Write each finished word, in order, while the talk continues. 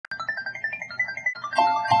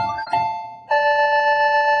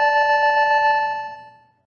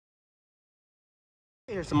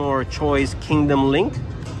Here's some more Choy's Kingdom Link.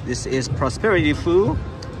 This is Prosperity Foo.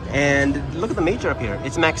 And look at the major up here.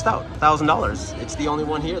 It's maxed out, $1,000. It's the only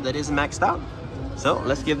one here that isn't maxed out. So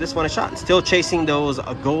let's give this one a shot. Still chasing those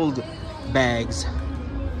gold bags.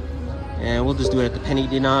 And we'll just do it at the penny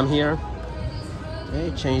denom here.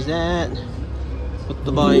 Okay, change that. Put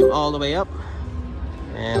the volume all the way up.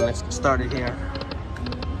 And let's get started here.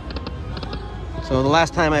 So the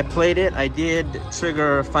last time I played it, I did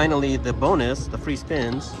trigger finally the bonus, the free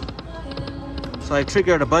spins. So I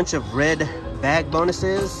triggered a bunch of red bag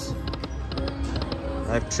bonuses.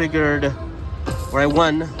 I've triggered, where I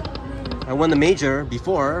won the major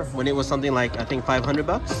before when it was something like, I think 500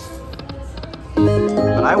 bucks.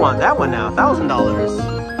 But I want that one now, $1,000.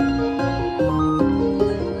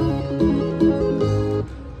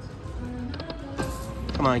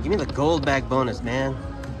 Come on, give me the gold bag bonus, man.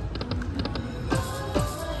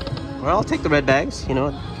 Well, I'll take the red bags, you know.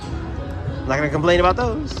 I'm not gonna complain about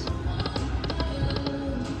those.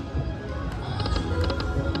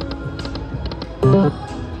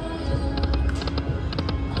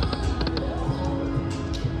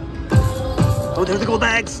 Oh, there's the gold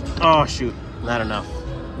bags. Oh, shoot. Not enough.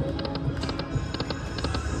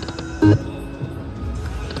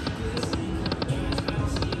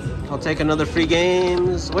 I'll take another free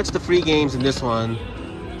games. What's the free games in this one?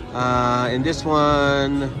 In this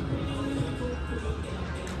one,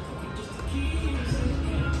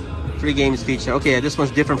 free games feature. Okay, this one's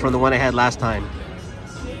different from the one I had last time.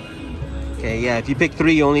 Okay, yeah, if you pick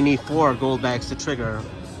 3, you only need 4 gold bags to trigger.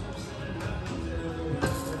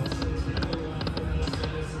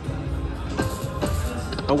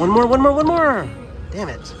 Oh, one more! Damn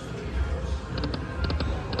it.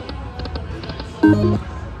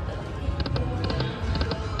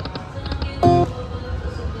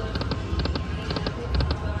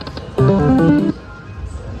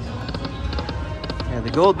 Yeah,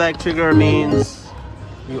 the gold bag trigger means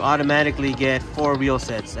you automatically get 4 reel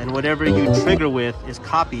sets, and whatever you trigger with is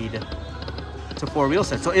copied to 4 reel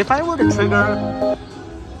sets. So if I were to trigger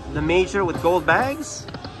the major with gold bags,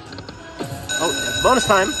 oh, bonus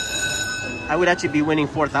time, I would actually be winning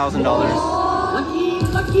 $4,000.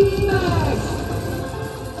 Lucky bag.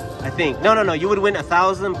 I think. No, you would win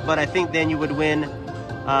 1,000, but I think then you would win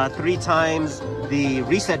 3 times the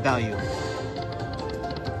reset value.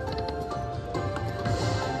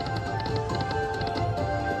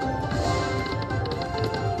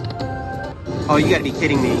 Oh, you gotta be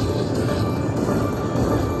kidding me.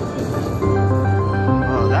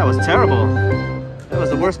 Oh, that was terrible. That was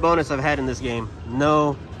the worst bonus I've had in this game.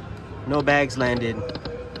 No bags landed.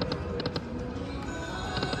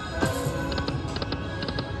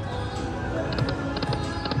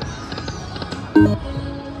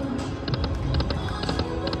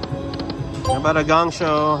 How about a gong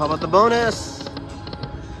show? How about the bonus?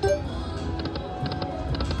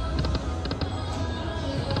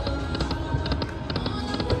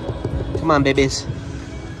 Come on, babies.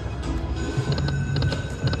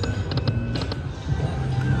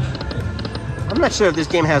 I'm not sure if this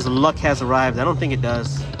game has luck has arrived. I don't think it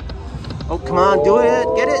does. Oh, come on, do it.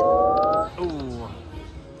 Get it. Ooh.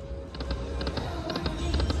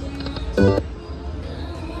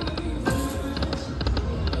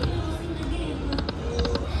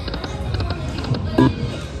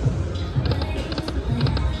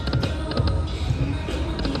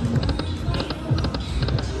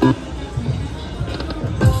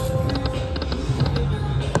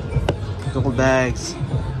 Gold bags.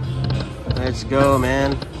 Let's go,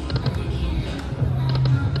 man.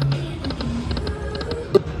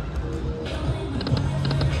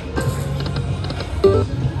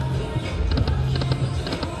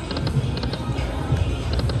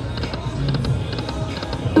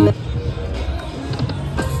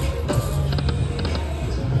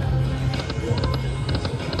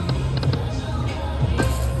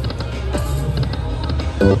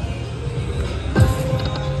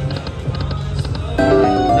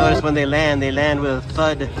 When they land with a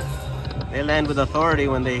thud. They land with authority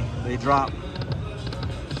when they drop.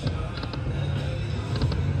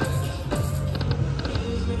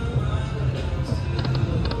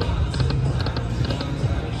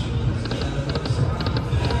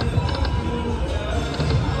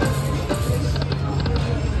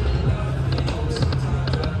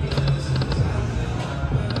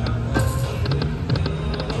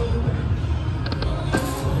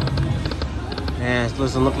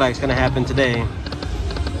 Doesn't look like it's gonna happen today.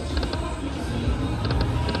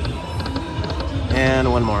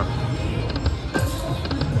 And one more.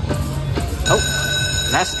 Oh,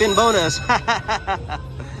 last spin bonus. I've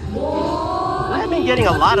been getting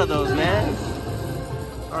a lot of those, man.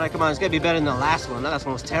 Alright, come on, it's gotta be better than the last one. The last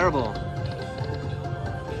one was terrible.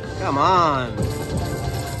 Come on.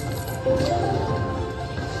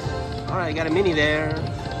 Alright, got a mini there.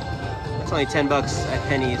 That's only 10 bucks at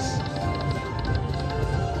Penny's.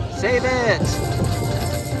 Save it!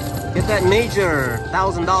 Get that major,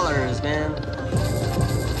 $1,000, man.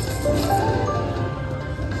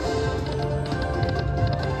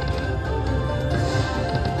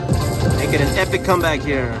 Make it an epic comeback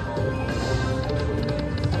here.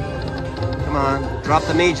 Come on, drop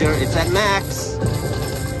the major, it's at max.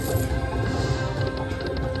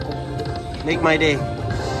 Make my day.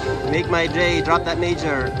 Make my day, drop that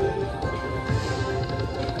major.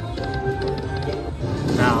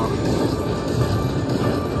 Now.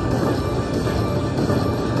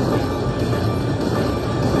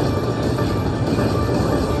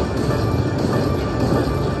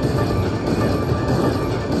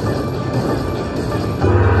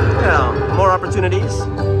 Yeah, more opportunities.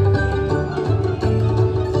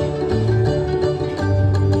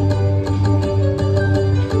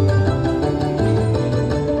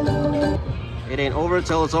 It ain't over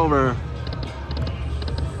till it's over.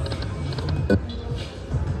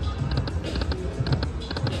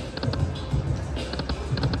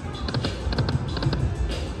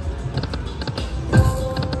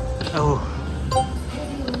 Oh.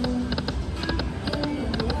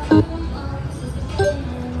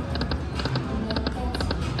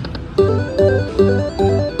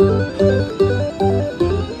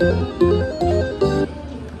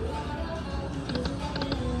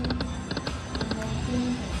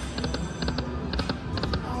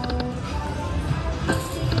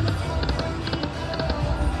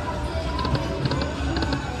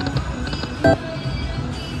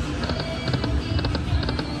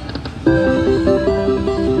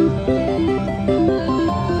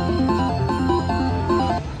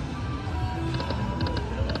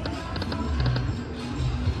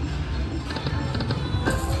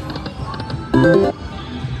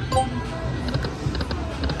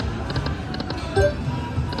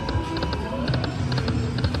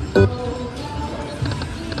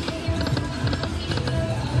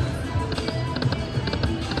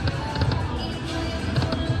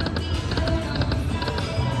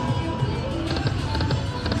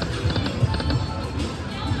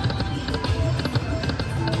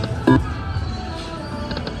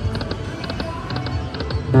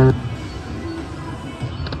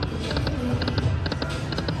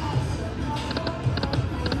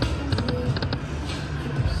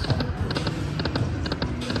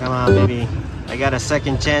 Come on, baby. I got a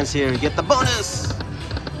second chance here. Get the bonus!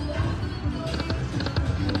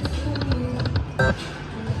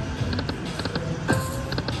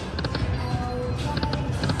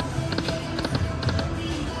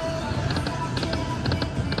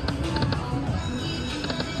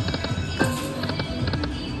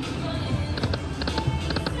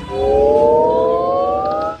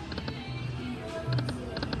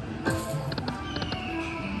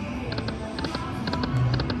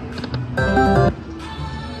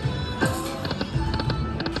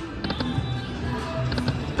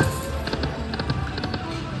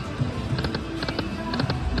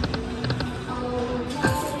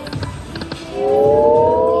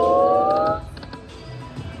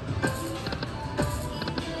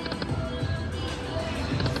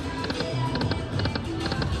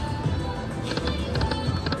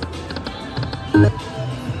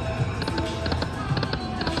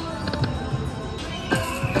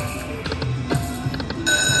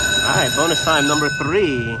 Alright, bonus time number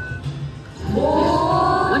 3.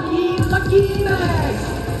 More lucky bags!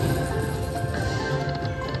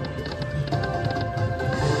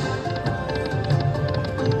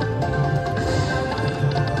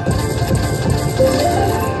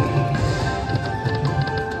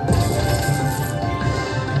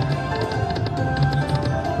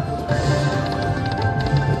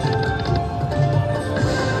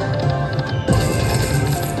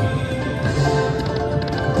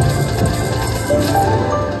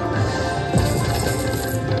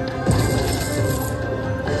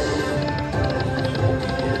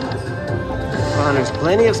 There's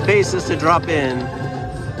plenty of spaces to drop in.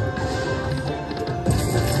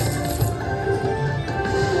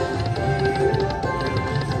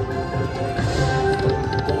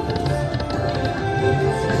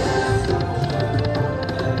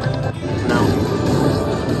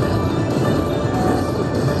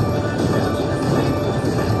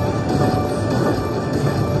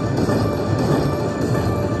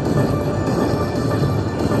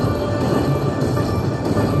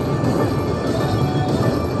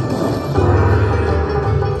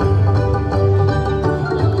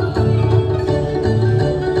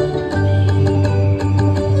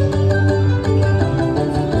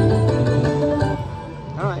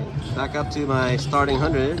 to my starting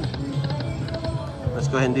 100. Let's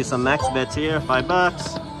go ahead and do some max bets here.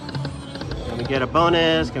 $5. Can we get a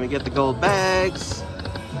bonus? Can we get the gold bags?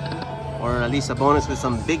 Or at least a bonus with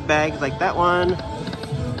some big bags like that one.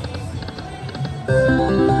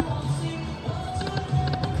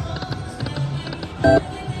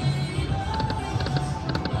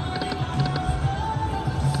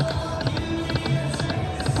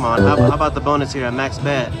 Come on, how about the bonus here at max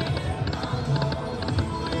bet?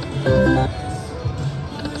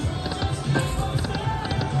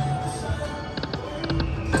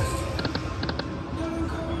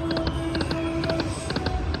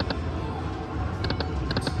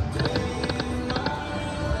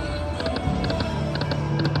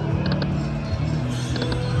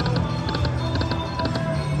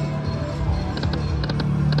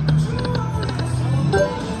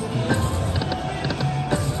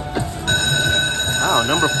 Wow,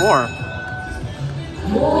 number 4.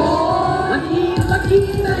 Lucky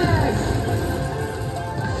bag.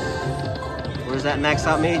 Where's that max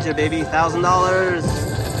out major, baby? $1,000.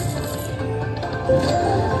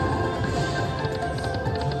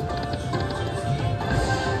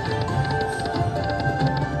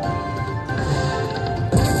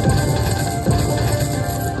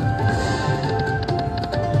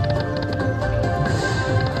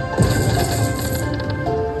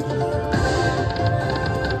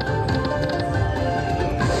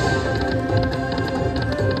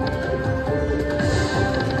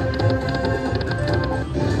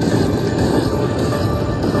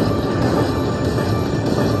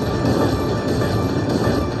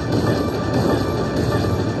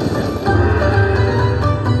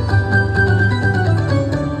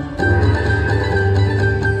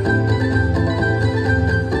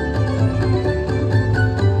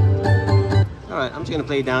 I'm just gonna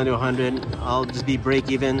play down to 100. I'll just be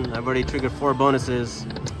break even. I've already triggered 4 bonuses,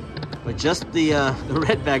 but just the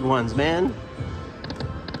red bag ones, man.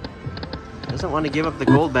 Doesn't want to give up the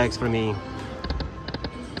gold bags for me.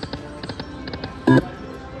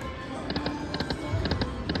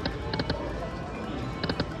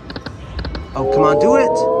 Oh, come on, do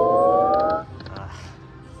it!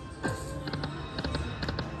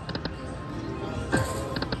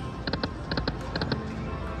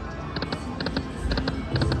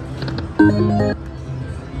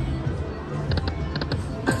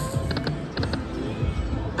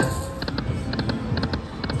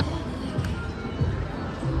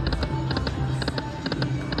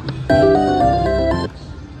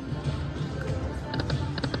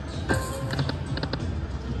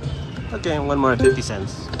 Okay, one more 50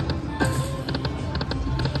 cents.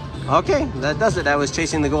 Okay, that does it. I was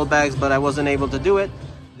chasing the gold bags, but I wasn't able to do it.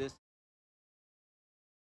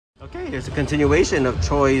 Okay, here's a continuation of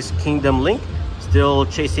Choy's Kingdom Link. Still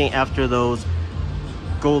chasing after those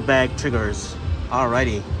gold bag triggers.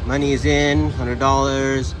 Alrighty, money is in,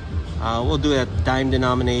 $100. We'll do a dime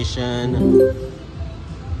denomination.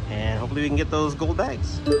 And hopefully we can get those gold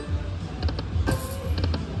bags.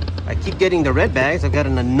 I keep getting the red bags. I've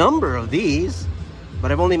gotten a number of these, but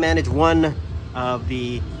I've only managed one of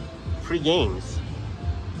the free games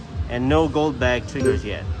and no gold bag triggers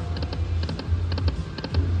yet.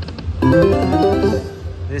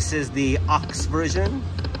 This is the Ox version.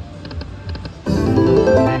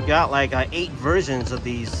 I've got like 8 versions of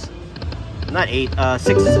these. Not 8,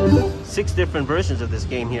 6 different versions of this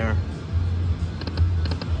game here.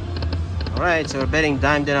 Alright, so we're betting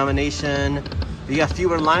dime denomination. You got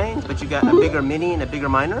fewer lines, but you got a bigger mini and a bigger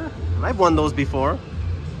minor. I've won those before.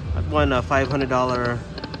 I've won $500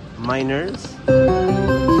 minors.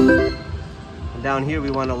 And down here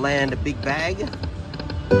we want to land a big bag.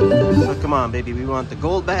 So come on, baby, we want the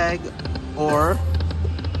gold bag or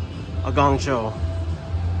a gong show.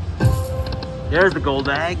 There's the gold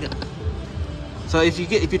bag. So if you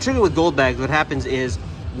trigger with gold bags, what happens is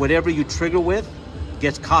whatever you trigger with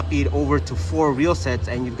gets copied over to 4 reel sets,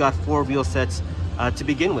 and you've got 4 reel sets to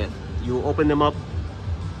begin with. You open them up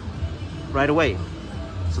right away.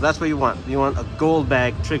 So that's what you want. You want a gold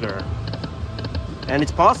bag trigger. And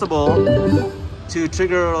it's possible to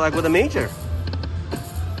trigger like with a major.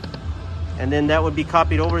 And then that would be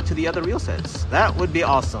copied over to the other reel sets. That would be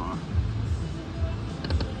awesome.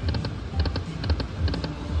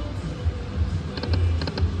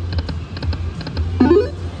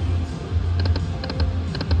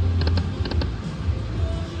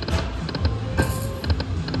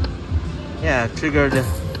 Yeah, I've triggered,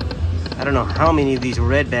 I don't know how many of these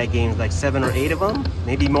red bag games, like 7 or 8 of them,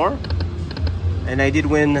 maybe more. And I did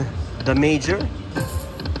win the major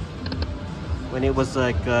when it was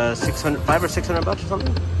like $500 or $600 or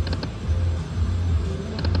something.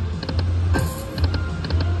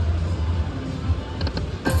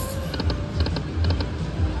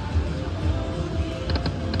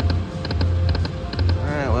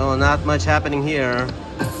 not much happening here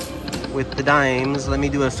with the dimes. Let me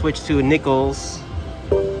do a switch to nickels.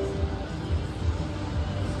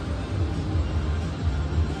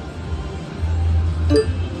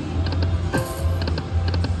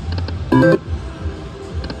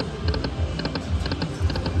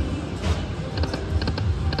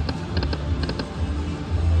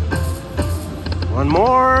 One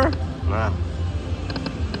more. Nah.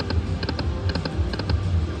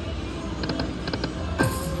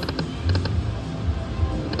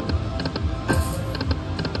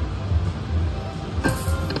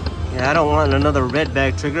 Yeah, I don't want another red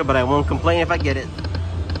bag trigger, but I won't complain if I get it.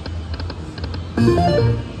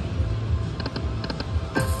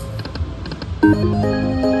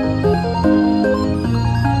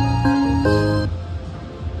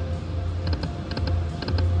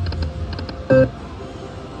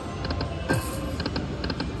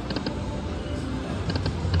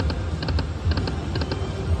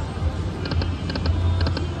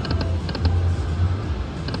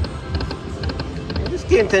 This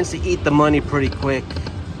game tends to eat the money pretty quick.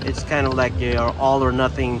 It's kind of like your all or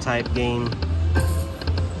nothing type game.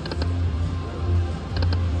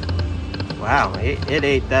 Wow, it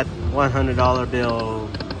ate that $100 bill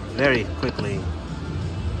very quickly.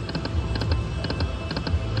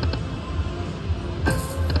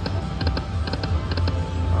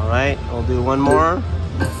 Alright, we'll do one more.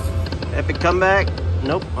 Epic comeback.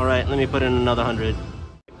 Nope. Alright, let me put in another 100.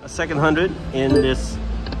 A second 100 in this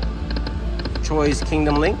Choy's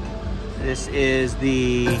Kingdom Link. This is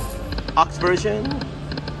the Ox version.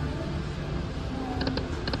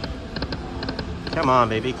 Come on,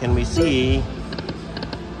 baby. Can we see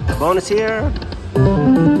the bonus here?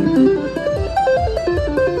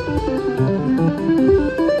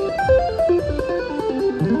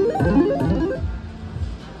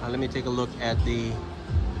 Let me take a look at the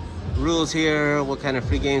rules here. What kind of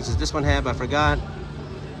free games does this one have? I forgot.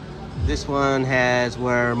 This one has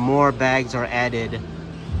where more bags are added,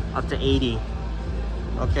 up to 80.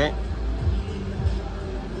 Okay.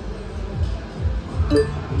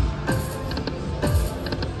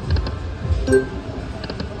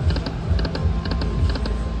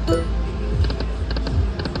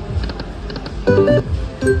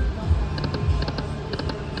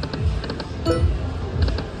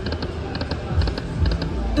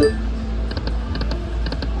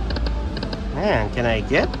 Man, can I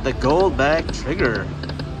get the gold bag trigger?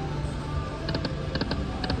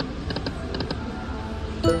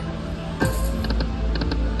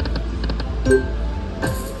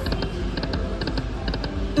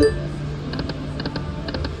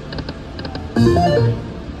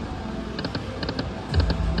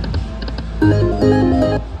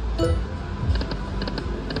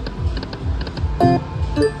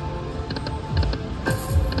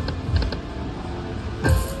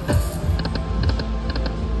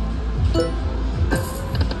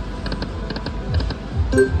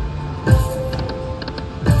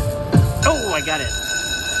 Oh, I got it.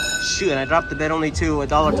 Shoot, and I dropped the bet only to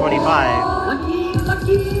 $1.25.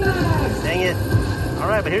 Lucky bag. Dang it.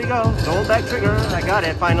 Alright, but here you go. Gold back trigger. I got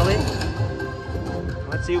it finally.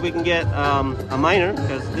 Let's see if we can get a minor,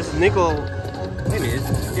 because this is nickel. Wait a minute.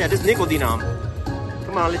 Yeah, this is nickel denom.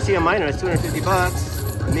 Come on, let's see a minor. It's 250 bucks.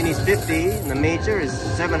 The mini's 50, and the major is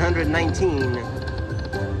 719.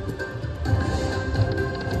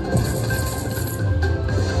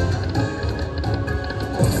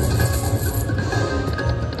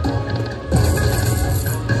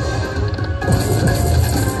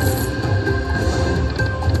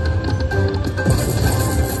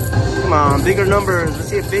 Come on, bigger numbers. Let's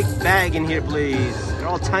see a big bag in here, please. They're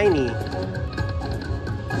all tiny.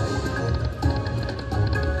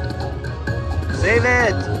 Save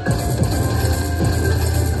it!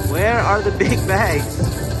 Where are the big bags?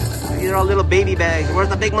 These are all little baby bags. Where's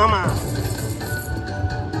the big mama?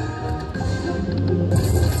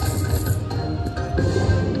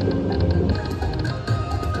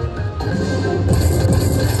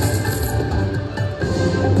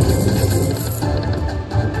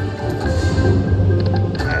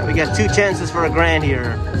 Alright, we got 2 chances for a grand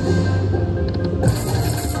here.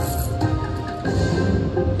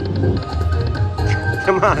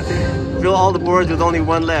 Come on, fill all the boards with only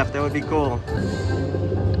one left. That would be cool.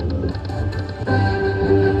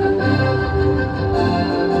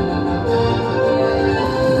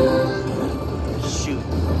 Shoot,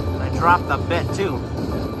 I dropped the bet too.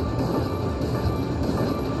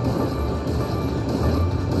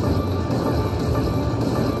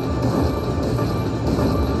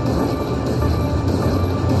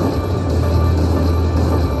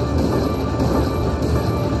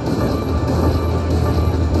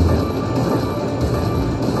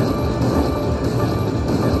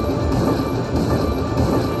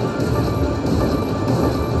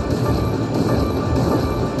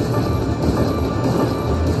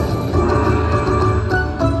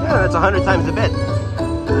 100 times the bet.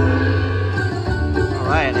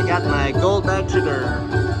 Alright, I got my gold bag trigger.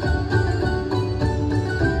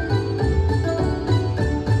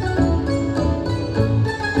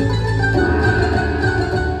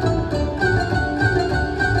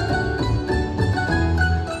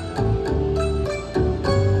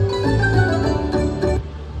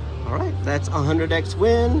 That's 100x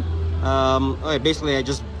win. Alright, basically I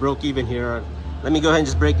just broke even here. Let me go ahead and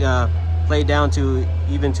just play down to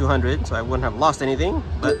even 200 so I wouldn't have lost anything,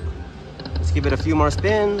 but let's give it a few more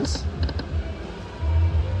spins.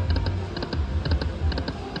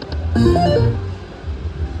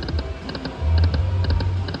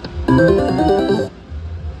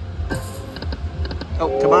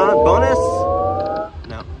 Oh, come on, bonus?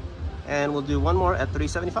 No. And we'll do one more at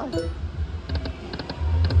 375.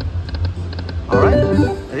 Alright,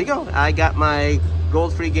 there you go. I got my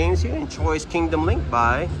gold free games here in Choy's Kingdom Link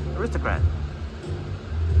by Aristocrat.